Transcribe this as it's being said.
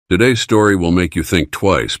Today's story will make you think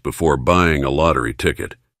twice before buying a lottery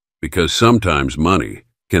ticket, because sometimes money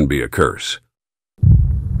can be a curse.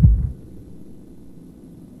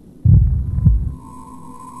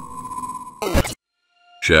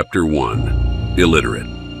 Chapter 1.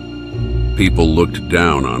 Illiterate. People looked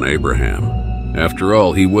down on Abraham. After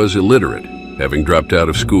all, he was illiterate, having dropped out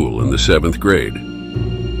of school in the 7th grade.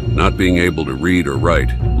 Not being able to read or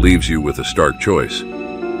write leaves you with a stark choice.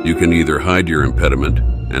 You can either hide your impediment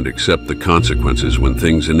and accept the consequences when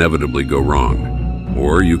things inevitably go wrong,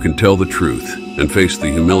 or you can tell the truth and face the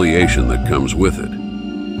humiliation that comes with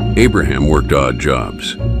it. Abraham worked odd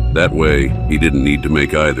jobs. That way, he didn't need to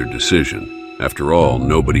make either decision. After all,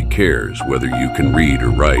 nobody cares whether you can read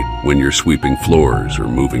or write when you're sweeping floors or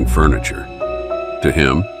moving furniture. To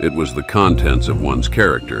him, it was the contents of one's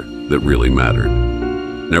character that really mattered.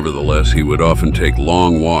 Nevertheless, he would often take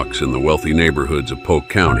long walks in the wealthy neighborhoods of Polk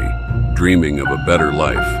County, dreaming of a better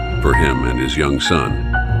life for him and his young son.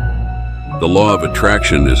 The law of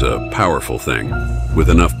attraction is a powerful thing. With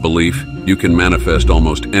enough belief, you can manifest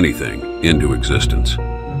almost anything into existence.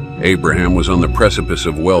 Abraham was on the precipice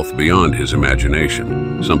of wealth beyond his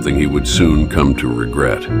imagination, something he would soon come to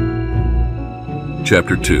regret.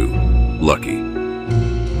 Chapter 2. Lucky.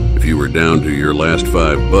 If you were down to your last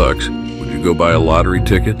 $5, would you go buy a lottery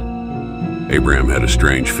ticket? Abraham had a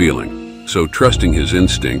strange feeling, so trusting his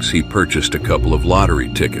instincts, he purchased a couple of lottery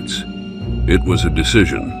tickets. It was a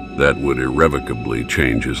decision that would irrevocably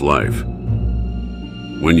change his life.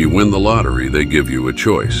 When you win the lottery, they give you a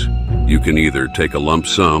choice. You can either take a lump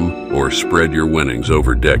sum or spread your winnings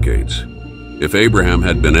over decades. If Abraham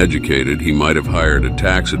had been educated, he might have hired a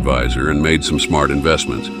tax advisor and made some smart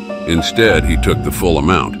investments. Instead, he took the full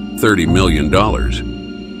amount, $30 million.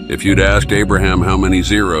 If you'd asked Abraham how many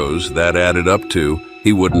zeros that added up to,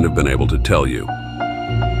 he wouldn't have been able to tell you.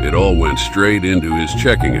 It all went straight into his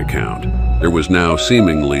checking account. There was now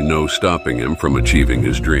seemingly no stopping him from achieving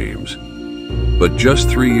his dreams. But just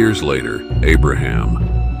 3 years later,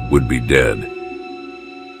 Abraham would be dead.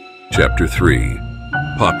 Chapter 3.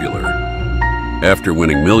 Popular. After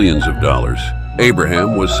winning millions of dollars,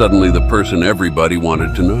 Abraham was suddenly the person everybody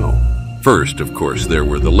wanted to know. First, of course, there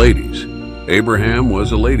were the ladies. Abraham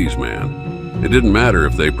was a ladies' man. It didn't matter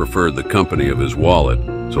if they preferred the company of his wallet,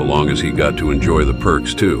 so long as he got to enjoy the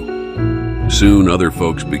perks too. Soon other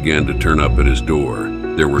folks began to turn up at his door.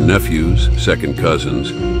 There were nephews, second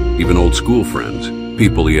cousins, even old school friends,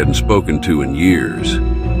 people he hadn't spoken to in years.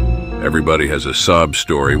 Everybody has a sob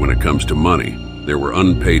story when it comes to money. There were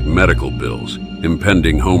unpaid medical bills,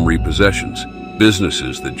 impending home repossessions,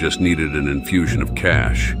 businesses that just needed an infusion of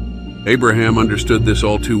cash. Abraham understood this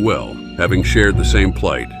all too well, having shared the same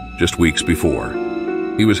plight just weeks before.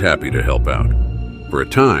 He was happy to help out. For a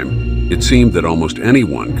time, it seemed that almost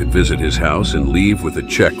anyone could visit his house and leave with a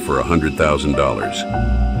check for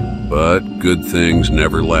 $100,000. But good things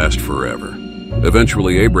never last forever.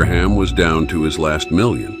 Eventually, Abraham was down to his last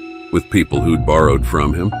million, with people who'd borrowed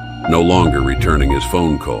from him no longer returning his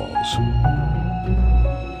phone calls.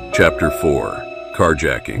 Chapter 4.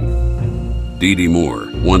 Carjacking. Dee Dee Moore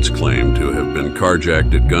once claimed to have been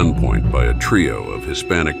carjacked at gunpoint by a trio of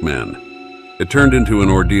Hispanic men. It turned into an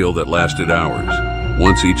ordeal that lasted hours.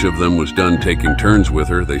 Once each of them was done taking turns with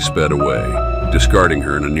her, they sped away, discarding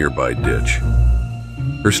her in a nearby ditch.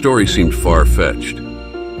 Her story seemed far-fetched.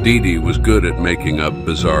 Dee Dee was good at making up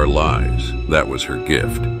bizarre lies. That was her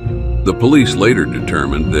gift. The police later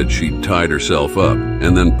determined that she'd tied herself up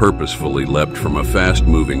and then purposefully leapt from a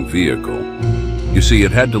fast-moving vehicle. You see,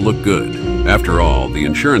 it had to look good. After all, the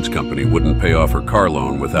insurance company wouldn't pay off her car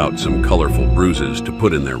loan without some colorful bruises to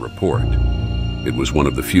put in their report. It was one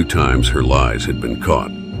of the few times her lies had been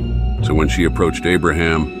caught. So when she approached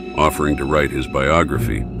Abraham, offering to write his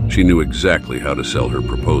biography, she knew exactly how to sell her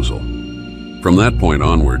proposal. From that point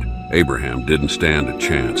onward, Abraham didn't stand a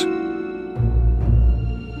chance.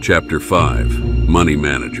 Chapter 5. Money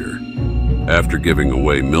Manager. After giving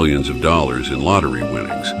away millions of dollars in lottery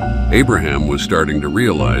winnings, Abraham was starting to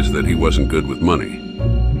realize that he wasn't good with money.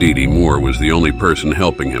 Dee Dee Moore was the only person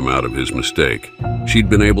helping him out of his mistake. She'd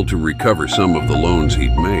been able to recover some of the loans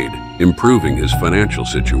he'd made, improving his financial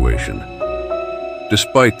situation.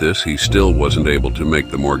 Despite this, he still wasn't able to make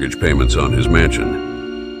the mortgage payments on his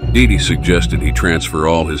mansion. Dee Dee suggested he transfer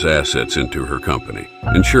all his assets into her company,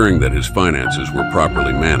 ensuring that his finances were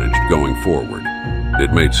properly managed going forward.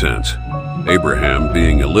 It made sense. Abraham,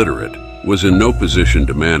 being illiterate, was in no position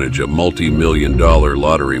to manage a multi-million-dollar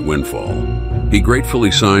lottery windfall. He gratefully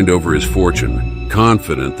signed over his fortune,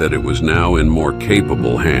 confident that it was now in more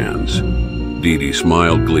capable hands. Dee Dee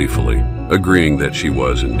smiled gleefully, agreeing that she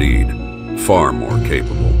was indeed far more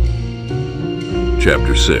capable.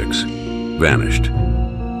 Chapter 6. Vanished.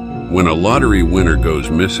 When a lottery winner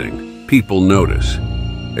goes missing, people notice.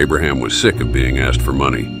 Abraham was sick of being asked for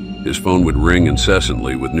money. His phone would ring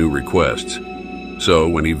incessantly with new requests. So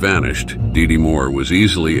when he vanished, Dee Dee Moore was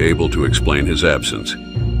easily able to explain his absence.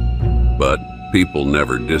 But people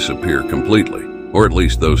never disappear completely, or at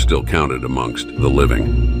least those still counted amongst the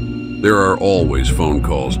living. There are always phone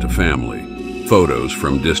calls to family, photos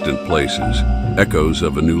from distant places, echoes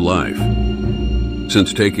of a new life.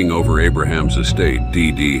 Since taking over Abraham's estate,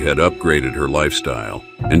 Dee Dee had upgraded her lifestyle,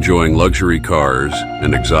 enjoying luxury cars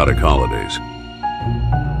and exotic holidays.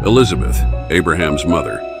 Elizabeth, Abraham's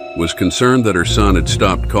mother, was concerned that her son had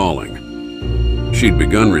stopped calling. She'd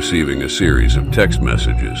begun receiving a series of text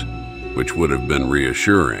messages, which would have been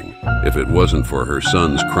reassuring if it wasn't for her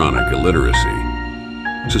son's chronic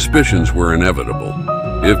illiteracy. Suspicions were inevitable.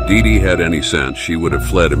 If Dee Dee had any sense, she would have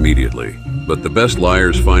fled immediately. But the best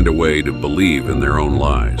liars find a way to believe in their own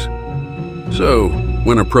lies. So,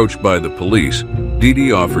 when approached by the police, Dee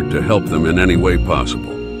Dee offered to help them in any way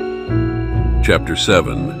possible. Chapter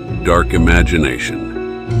 7. Dark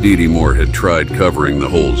Imagination. Dee Dee Moore had tried covering the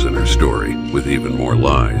holes in her story with even more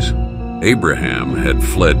lies. Abraham had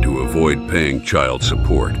fled to avoid paying child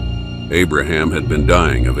support. Abraham had been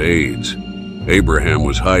dying of AIDS. Abraham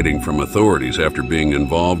was hiding from authorities after being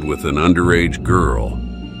involved with an underage girl.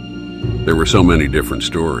 There were so many different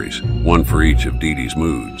stories, one for each of Dee Dee's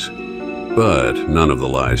moods. But none of the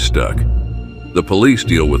lies stuck. The police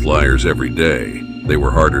deal with liars every day. They were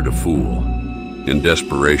harder to fool. In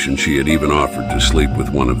desperation, she had even offered to sleep with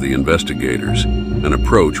one of the investigators, an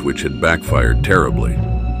approach which had backfired terribly.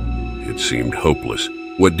 It seemed hopeless.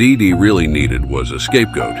 What Dee Dee really needed was a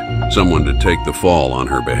scapegoat, someone to take the fall on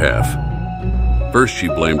her behalf. First, she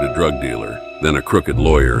blamed a drug dealer, then a crooked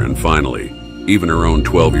lawyer, and finally, even her own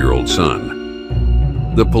 12-year-old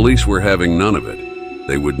son. The police were having none of it.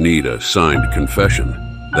 They would need a signed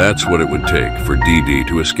confession. That's what it would take for Dee Dee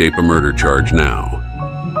to escape a murder charge now.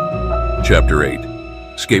 Chapter 8.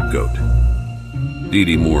 Scapegoat. Dee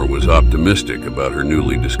Dee Moore was optimistic about her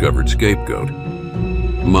newly discovered scapegoat.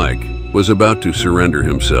 Mike was about to surrender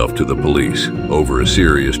himself to the police over a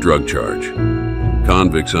serious drug charge.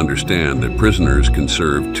 Convicts understand that prisoners can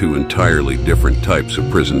serve two entirely different types of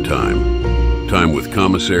prison time. Time with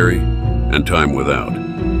commissary and time without.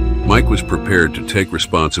 Mike was prepared to take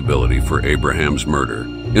responsibility for Abraham's murder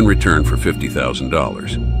in return for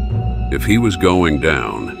 $50,000. If he was going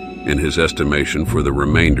down, in his estimation, for the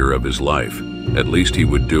remainder of his life, at least he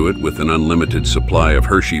would do it with an unlimited supply of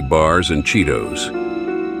Hershey bars and Cheetos.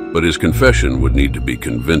 But his confession would need to be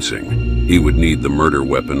convincing. He would need the murder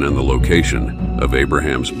weapon and the location of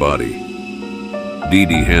Abraham's body. Dee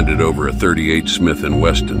Dee handed over a .38 Smith &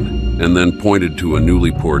 Wesson and then pointed to a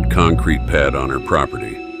newly poured concrete pad on her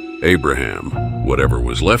property. Abraham, whatever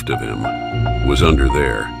was left of him, was under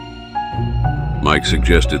there. Mike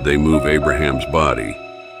suggested they move Abraham's body,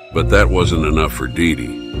 but that wasn't enough for Dee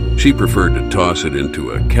Dee. She preferred to toss it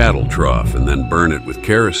into a cattle trough and then burn it with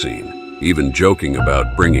kerosene, even joking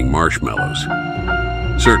about bringing marshmallows.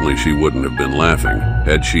 Certainly she wouldn't have been laughing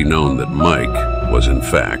had she known that Mike was, in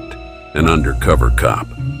fact, an undercover cop.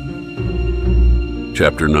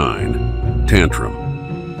 Chapter 9.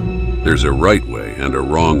 Tantrum. There's a right way and a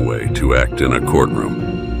wrong way to act in a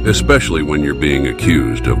courtroom, especially when you're being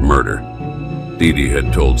accused of murder. Dee Dee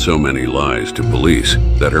had told so many lies to police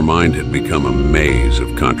that her mind had become a maze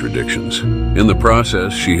of contradictions. In the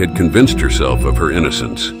process, she had convinced herself of her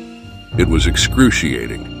innocence. It was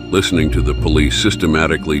excruciating, listening to the police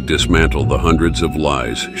systematically dismantle the hundreds of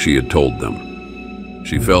lies she had told them.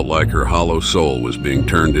 She felt like her hollow soul was being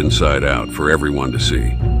turned inside out for everyone to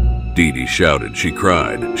see. Dee Dee shouted, she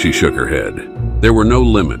cried, she shook her head. There were no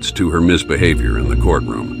limits to her misbehavior in the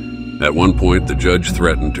courtroom. At one point, the judge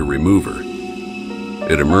threatened to remove her.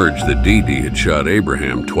 It emerged that Dee Dee had shot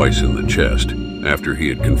Abraham twice in the chest after he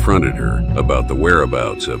had confronted her about the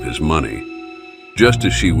whereabouts of his money. Just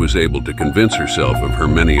as she was able to convince herself of her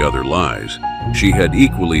many other lies, she had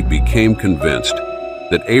equally become convinced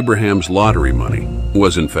that Abraham's lottery money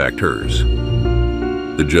was in fact hers.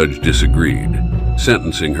 The judge disagreed,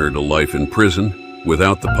 sentencing her to life in prison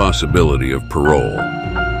without the possibility of parole.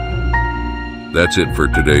 That's it for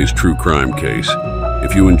today's true crime case.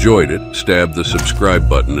 If you enjoyed it, stab the subscribe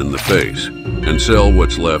button in the face and sell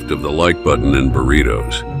what's left of the like button in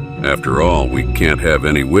burritos. After all, we can't have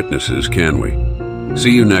any witnesses, can we?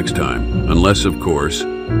 See you next time, unless, of course,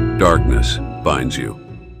 darkness binds you.